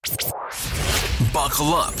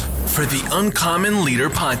Buckle up for the Uncommon Leader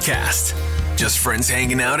Podcast. Just friends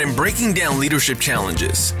hanging out and breaking down leadership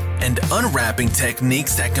challenges and unwrapping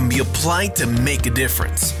techniques that can be applied to make a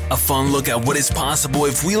difference. A fun look at what is possible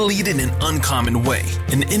if we lead in an uncommon way.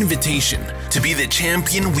 An invitation to be the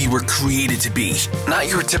champion we were created to be. Not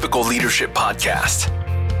your typical leadership podcast.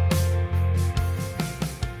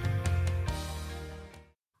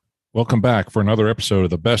 Welcome back for another episode of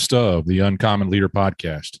the Best of the Uncommon Leader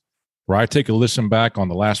Podcast, where I take a listen back on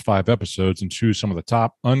the last 5 episodes and choose some of the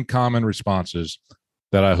top uncommon responses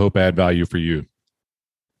that I hope add value for you.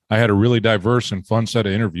 I had a really diverse and fun set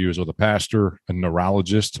of interviews with a pastor, a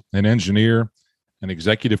neurologist, an engineer, an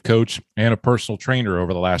executive coach, and a personal trainer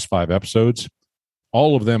over the last 5 episodes,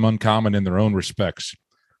 all of them uncommon in their own respects.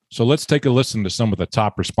 So let's take a listen to some of the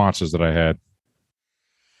top responses that I had.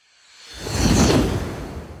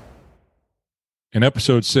 In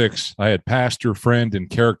episode 6, I had pastor, friend, and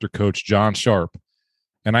character coach John Sharp,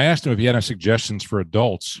 and I asked him if he had any suggestions for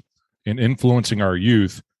adults in influencing our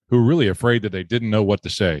youth who were really afraid that they didn't know what to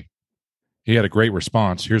say. He had a great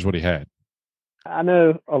response. Here's what he had. I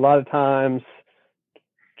know a lot of times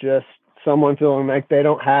just someone feeling like they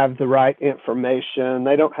don't have the right information,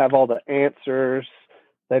 they don't have all the answers,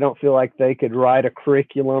 they don't feel like they could write a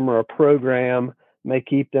curriculum or a program may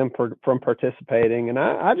keep them from participating. And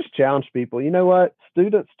I just challenge people, you know what?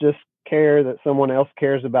 Students just care that someone else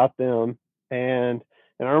cares about them. And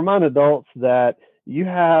I remind adults that you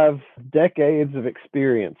have decades of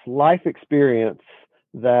experience, life experience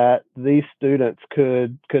that these students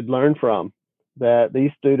could learn from, that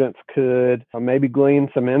these students could maybe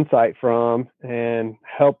glean some insight from and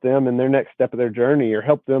help them in their next step of their journey or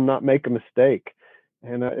help them not make a mistake.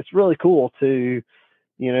 And it's really cool to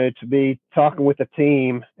be talking with a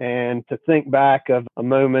team and to think back of a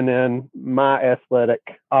moment in my athletic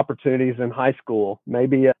opportunities in high school,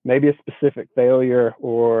 maybe a specific failure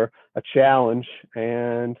or a challenge,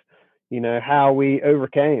 and how we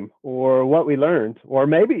overcame or what we learned, or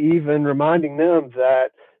maybe even reminding them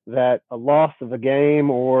that a loss of a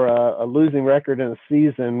game or a losing record in a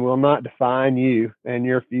season will not define you and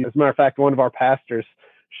your future. As a matter of fact, one of our pastors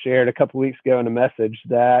shared a couple of weeks ago in a message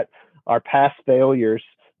that our past failures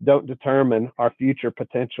don't determine our future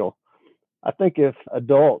potential. I think if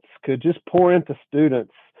adults could just pour into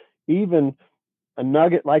students even a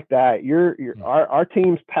nugget like that, our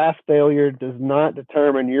team's past failure does not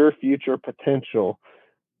determine your future potential.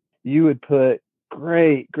 You would put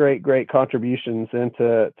great contributions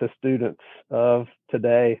into students of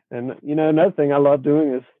today. And another thing I love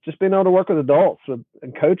doing is just being able to work with adults and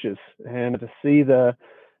coaches and to see the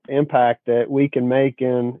impact that we can make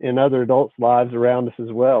in other adults' lives around us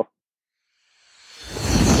as well.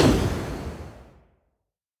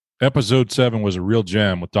 Episode 7 was a real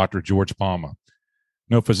gem with Dr. George Palma.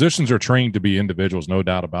 Physicians are trained to be individuals, no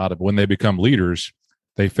doubt about it, but when they become leaders,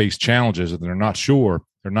 they face challenges and they're not sure,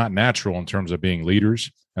 they're not natural in terms of being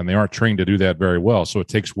leaders, and they aren't trained to do that very well, so it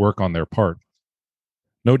takes work on their part.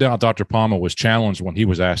 No doubt Dr. Palma was challenged when he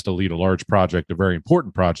was asked to lead a large project, a very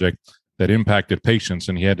important project, that impacted patients,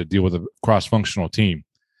 and he had to deal with a cross-functional team.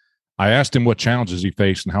 I asked him what challenges he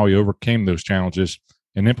faced and how he overcame those challenges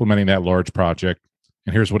in implementing that large project,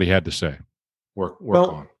 and here's what he had to say. Work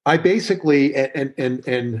on. I basically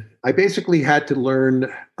I basically had to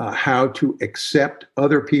learn how to accept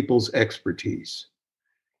other people's expertise.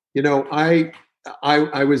 I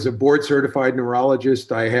was a board certified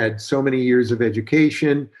neurologist. I had so many years of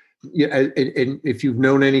education. And if you've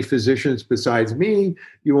known any physicians besides me,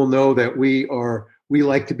 you will know that we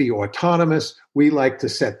like to be autonomous. We like to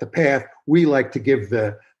set the path. We like to give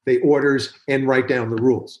the orders and write down the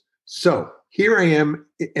rules. So here I am,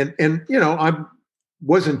 and I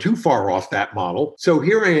wasn't too far off that model. So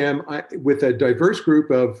here I am with a diverse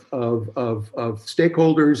group of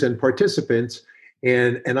stakeholders and participants,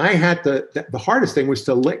 and I had the hardest thing was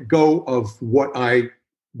to let go of what I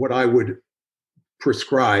would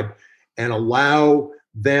prescribe and allow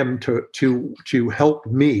them to help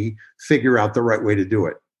me figure out the right way to do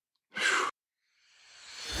it.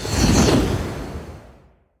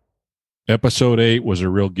 Episode 8 was a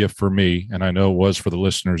real gift for me, and I know it was for the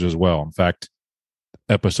listeners as well. In fact,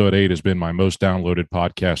 episode 8 has been my most downloaded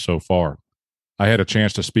podcast so far. I had a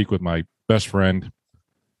chance to speak with my best friend,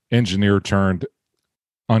 engineer turned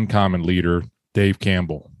uncommon leader, Dave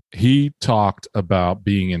Campbell. He talked about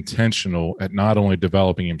being intentional at not only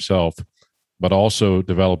developing himself, but also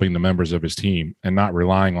developing the members of his team and not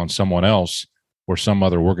relying on someone else or some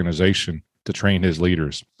other organization to train his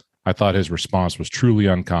leaders. I thought his response was truly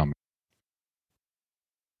uncommon.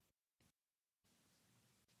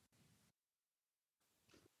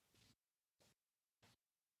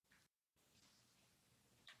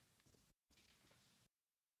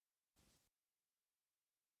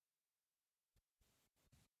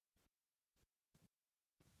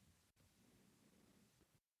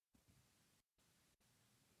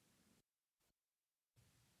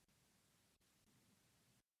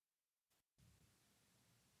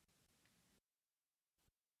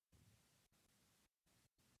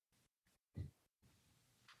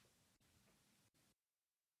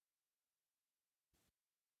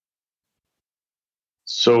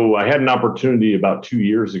 So I had an opportunity about 2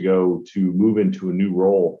 years ago to move into a new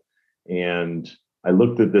role. And I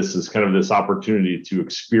looked at this as kind of this opportunity to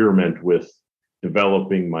experiment with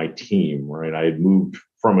developing my team, right? I had moved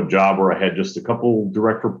from a job where I had just a couple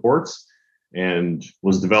direct reports and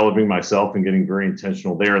was developing myself and getting very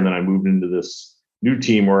intentional there. And then I moved into this new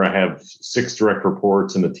team where I have 6 direct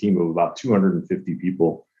reports and a team of about 250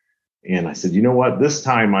 people. And I said, you know what, this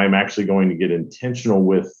time I'm actually going to get intentional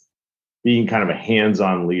with being kind of a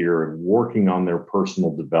hands-on leader and working on their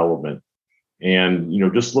personal development. And,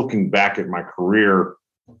 just looking back at my career,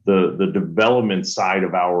 the development side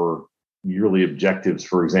of our yearly objectives,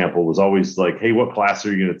 for example, was always like, hey, what class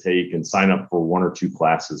are you going to take, and sign up for 1 or 2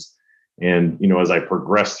 classes. And, as I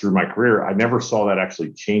progressed through my career, I never saw that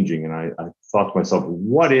actually changing. And I thought to myself,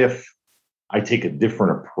 what if I take a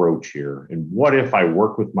different approach here? And what if I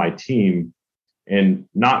work with my team and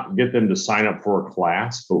not get them to sign up for a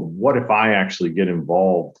class, but what if I actually get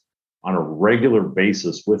involved on a regular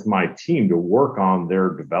basis with my team to work on their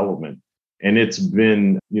development? And it's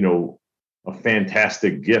been, a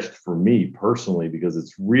fantastic gift for me personally, because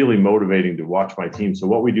it's really motivating to watch my team. So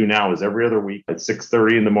what we do now is every other week at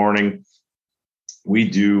 6:30 in the morning, we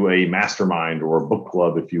do a mastermind or a book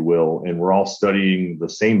club, if you will, and we're all studying the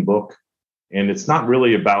same book. And it's not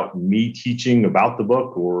really about me teaching about the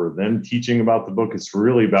book or them teaching about the book. It's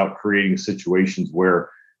really about creating situations where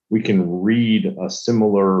we can read a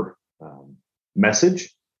similar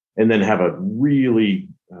message and then have a really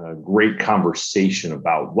great conversation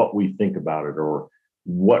about what we think about it, or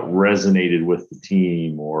what resonated with the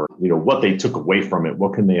team, or, what they took away from it,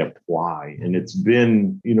 what can they apply. And it's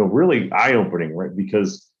been, really eye-opening, right?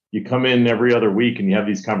 Because you come in every other week and you have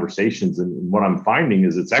these conversations. And what I'm finding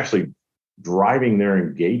is it's actually driving their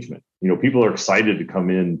engagement. People are excited to come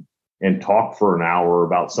in and talk for an hour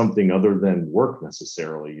about something other than work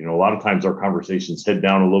necessarily. A lot of times our conversations head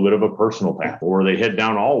down a little bit of a personal path, or they head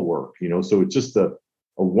down all work, so it's just a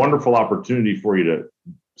wonderful opportunity for you to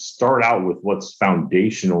start out with what's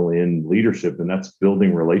foundational in leadership, and that's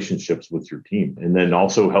building relationships with your team, and then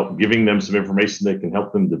also help giving them some information that can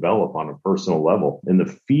help them develop on a personal level. And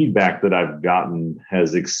the feedback that I've gotten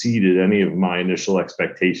has exceeded any of my initial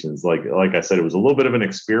expectations. Like I said, it was a little bit of an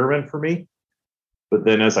experiment for me, but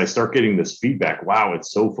then as I start getting this feedback, wow,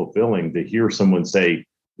 it's so fulfilling to hear someone say,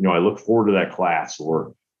 I look forward to that class,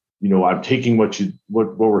 or I'm taking what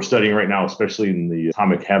we're studying right now, especially in the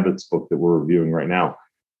Atomic Habits book that we're reviewing right now.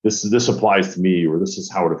 This applies to me, or this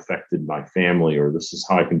is how it affected my family, or this is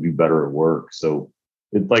how I can do better at work. So,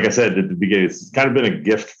 like I said at the beginning, it's kind of been a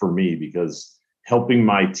gift for me, because helping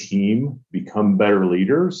my team become better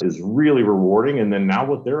leaders is really rewarding. And then now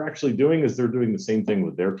what they're actually doing is they're doing the same thing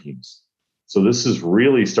with their teams. So this is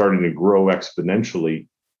really starting to grow exponentially,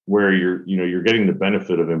 where you're getting the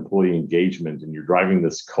benefit of employee engagement, and you're driving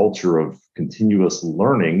this culture of continuous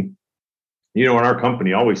learning. And our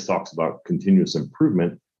company always talks about continuous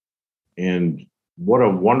improvement, and what a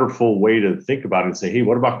wonderful way to think about it and say, hey,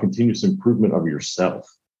 what about continuous improvement of yourself?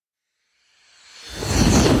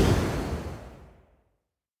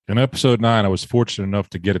 In episode 9, I was fortunate enough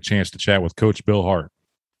to get a chance to chat with Coach Bill Hart.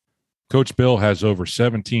 Coach Bill has over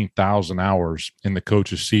 17,000 hours in the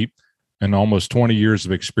coach's seat and almost 20 years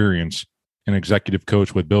of experience, an executive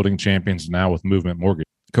coach with Building Champions, and now with Movement Mortgage.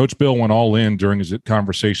 Coach Bill went all in during his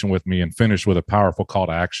conversation with me and finished with a powerful call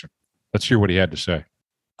to action. Let's hear what he had to say.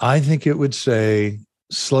 I think it would say,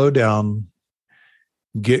 slow down,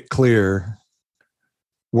 get clear,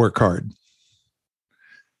 work hard.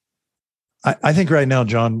 I think right now,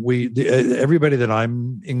 John, everybody that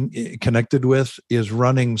I'm connected with is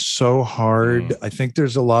running so hard. I think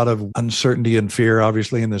there's a lot of uncertainty and fear,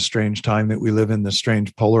 obviously, in this strange time that we live in, this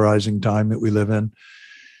strange polarizing time that we live in.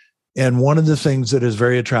 And one of the things that is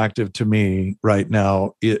very attractive to me right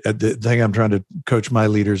now, the thing I'm trying to coach my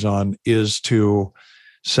leaders on, is to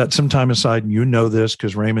set some time aside, and this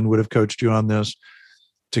because Raymond would have coached you on this,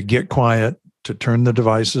 to get quiet, to turn the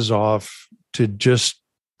devices off, to just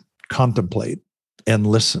contemplate and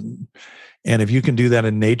listen. And if you can do that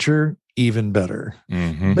in nature, even better.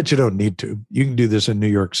 Mm-hmm. But you don't need to. You can do this in New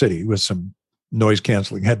York City with some noise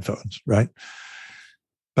canceling headphones, right?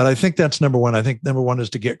 But I think that's number one. I think number one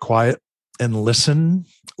is to get quiet and listen.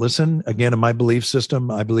 Listen. Again, in my belief system,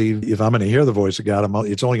 I believe if I'm going to hear the voice of God,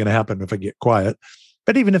 it's only going to happen if I get quiet.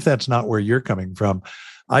 But even if that's not where you're coming from,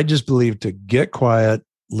 I just believe to get quiet,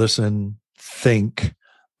 listen, think,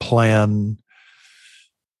 plan,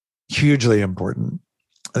 hugely important.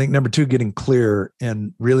 I think number two, getting clear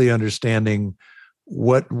and really understanding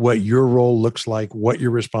what your role looks like, what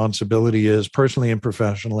your responsibility is personally and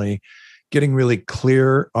professionally, getting really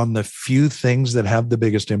clear on the few things that have the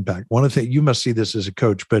biggest impact. One of the things, you must see this as a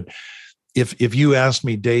coach, but if you ask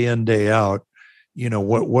me day in, day out,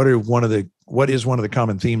 what is one of the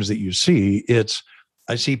common themes that you see?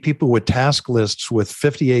 I see people with task lists with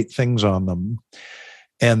 58 things on them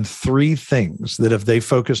and 3 things that if they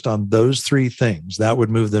focused on those 3 things, that would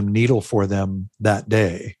move the needle for them that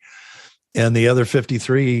day. And the other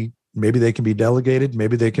 53, maybe they can be delegated,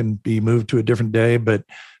 maybe they can be moved to a different day, but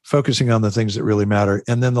focusing on the things that really matter.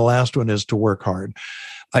 And then the last one is to work hard.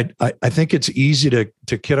 I think it's easy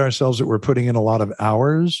to kid ourselves that we're putting in a lot of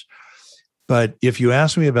hours. But if you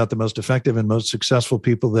ask me about the most effective and most successful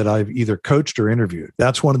people that I've either coached or interviewed,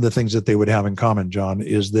 that's one of the things that they would have in common, John,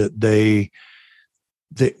 is that they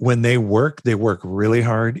when they work really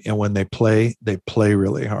hard. And when they play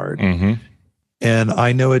really hard. Mm-hmm. And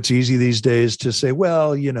I know it's easy these days to say,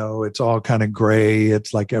 well, it's all kind of gray.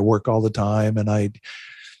 It's like I work all the time. And I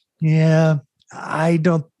get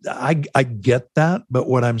that. But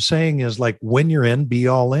what I'm saying is, like, when you're in, be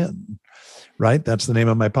all in, right? That's the name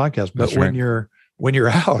of my podcast. But when you're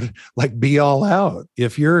out, like, be all out.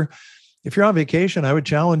 If you're on vacation, I would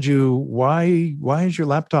challenge you, why is your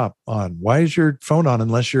laptop on? Why is your phone on?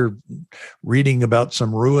 Unless you're reading about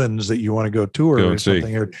some ruins that you want to go tour or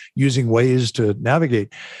something, or using Waze to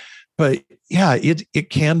navigate. But yeah,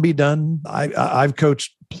 it can be done. I've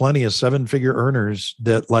coached plenty of 7-figure earners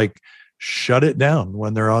that shut it down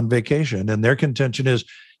when they're on vacation. And their contention is,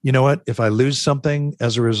 you know what, if I lose something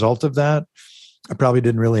as a result of that, I probably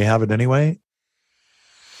didn't really have it anyway.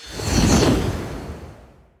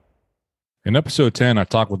 In episode 10, I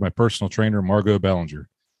talked with my personal trainer, Margot Bellinger.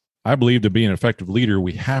 I believe to be an effective leader,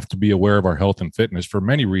 we have to be aware of our health and fitness for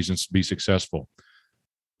many reasons to be successful.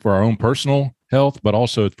 For our own personal health, but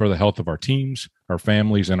also for the health of our teams, our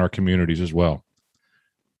families, and our communities as well.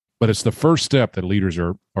 But it's the first step that leaders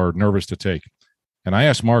are nervous to take. And I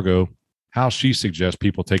asked Margot how she suggests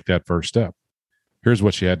people take that first step. Here's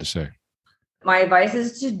what she had to say. My advice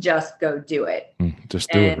is to just go do it. Just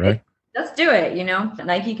do it, right? Just do it.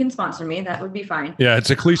 Nike can sponsor me. That would be fine. Yeah, it's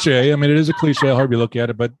a cliche. I mean, it is a cliche, however you look at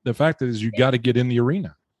it. But the fact is, you got to get in the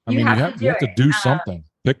arena. You have to do something.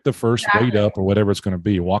 Pick the first weight up or whatever it's going to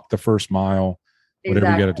be. Walk the first mile,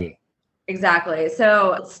 whatever you got to do. Exactly.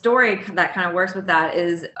 So a story that kind of works with that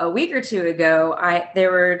is a week or 2 ago,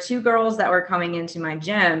 there were 2 girls that were coming into my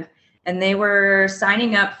gym, and they were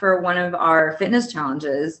signing up for one of our fitness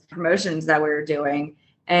challenges promotions that we were doing.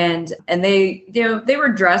 And they were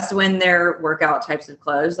dressed in their workout types of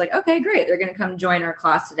clothes. Like, okay, great. They're going to come join our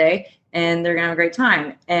class today and they're going to have a great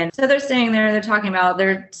time. And so they're staying there, they're talking about,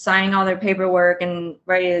 they're signing all their paperwork and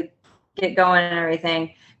ready to get going and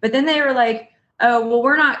everything. But then they were like, oh, well,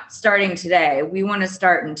 we're not starting today. We want to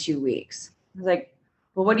start in 2 weeks. I was like,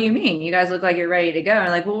 well, what do you mean? You guys look like you're ready to go. And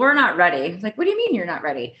like, well, we're not ready. I was like, what do you mean you're not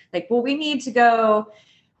ready? Like, well, I feel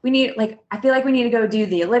like we need to go do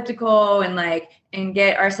the elliptical and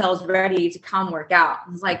get ourselves ready to come work out.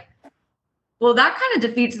 I was like, well, that kind of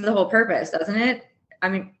defeats the whole purpose, doesn't it? I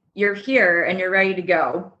mean, you're here and you're ready to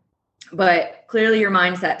go, but clearly your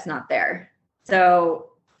mindset's not there. So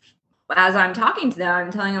as I'm talking to them,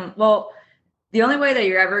 I'm telling them, well, the only way that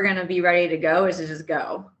you're ever going to be ready to go is to just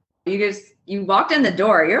go. You walked in the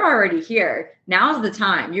door, you're already here. Now's the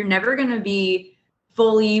time. You're never going to be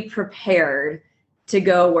fully prepared to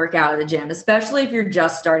go work out at the gym, especially if you're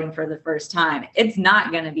just starting for the first time. It's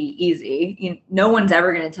not going to be easy. No one's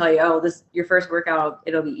ever going to tell you, oh, this your first workout,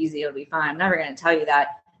 it'll be easy, it'll be fine. I'm never going to tell you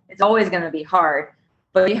that. It's always going to be hard,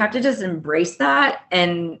 but you have to just embrace that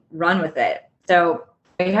and run with it. So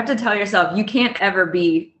you have to tell yourself you can't ever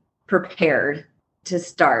be prepared to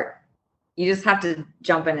start. You just have to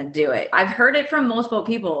jump in and do it. I've heard it from multiple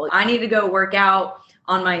people. I need to go work out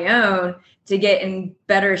on my own to get in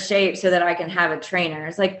better shape so that I can have a trainer.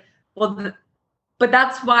 It's like, well, but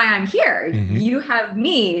that's why I'm here. Mm-hmm. You have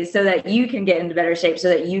me so that you can get into better shape so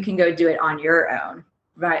that you can go do it on your own,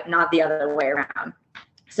 right? Not the other way around.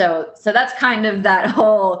 So that's kind of that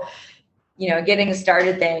whole, getting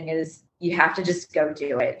started thing is you have to just go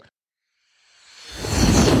do it.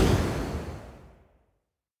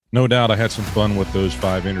 No doubt I had some fun with those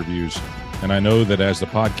 5 interviews. And I know that as the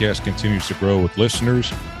podcast continues to grow with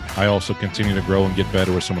listeners, I also continue to grow and get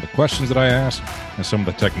better with some of the questions that I ask and some of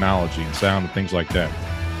the technology and sound and things like that.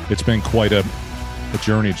 It's been quite a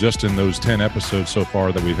journey just in those 10 episodes so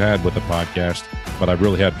far that we've had with the podcast, but I've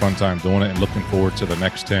really had fun time doing it and looking forward to the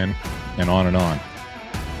next 10 and on and on.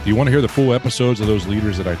 Do you want to hear the full episodes of those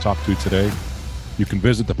leaders that I talked to today? You can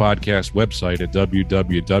visit the podcast website at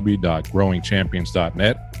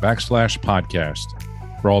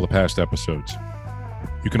www.growingchampions.net/podcast for all the past episodes.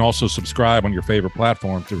 You can also subscribe on your favorite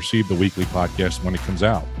platform to receive the weekly podcast when it comes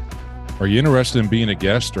out. Are you interested in being a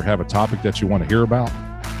guest or have a topic that you want to hear about?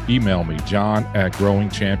 Email me,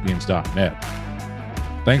 john@growingchampions.net.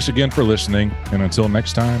 Thanks again for listening, and until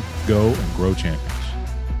next time, go and grow champions.